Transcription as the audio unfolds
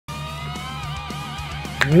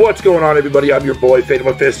What's going on, everybody? I'm your boy, Fatal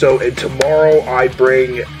Mephisto, and tomorrow I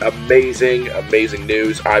bring amazing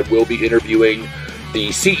news. I will be interviewing the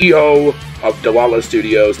CEO of Dlala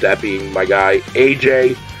Studios, that being my guy,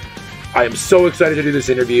 AJ. I am so excited to do this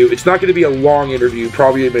interview. It's not going to be a long interview,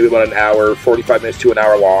 probably maybe about an hour, 45 minutes to an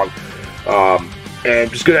hour long.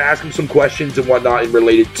 And just going to ask him some questions and whatnot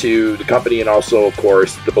related to the company and also, of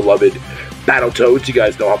course, the beloved Battletoads. You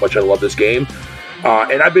guys know how much I love this game.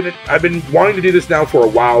 And I've been wanting to do this now for a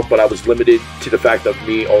while, but I was limited to the fact of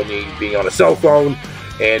me only being on a cell phone.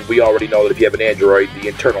 And we already know that if you have an Android, the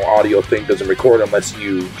internal audio thing doesn't record unless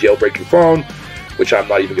you jailbreak your phone, which I'm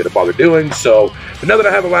not even going to bother doing. So, but now that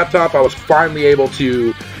I have a laptop, I was finally able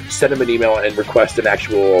to send him an email and request an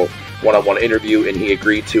actual one-on-one interview, and he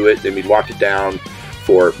agreed to it. Then we locked it down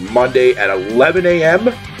for Monday at 11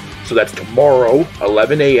 a.m. So that's tomorrow,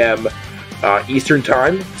 11 a.m. Eastern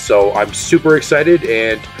time. So I'm super excited,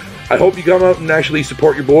 and I hope you come out and actually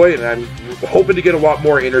support your boy, and I'm hoping to get a lot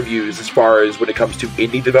more interviews as far as when it comes to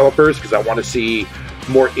indie developers, because I want to see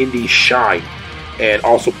more indies shine and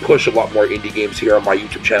also push a lot more indie games here on my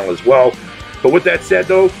YouTube channel as well. But with that said,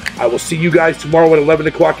 though, I will see you guys tomorrow at 11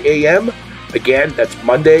 o'clock a.m. Again, that's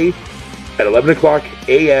Monday at 11 o'clock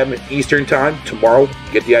a.m. Eastern time. Tomorrow,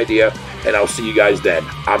 get the idea, and I'll see you guys then.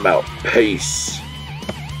 I'm out. Peace.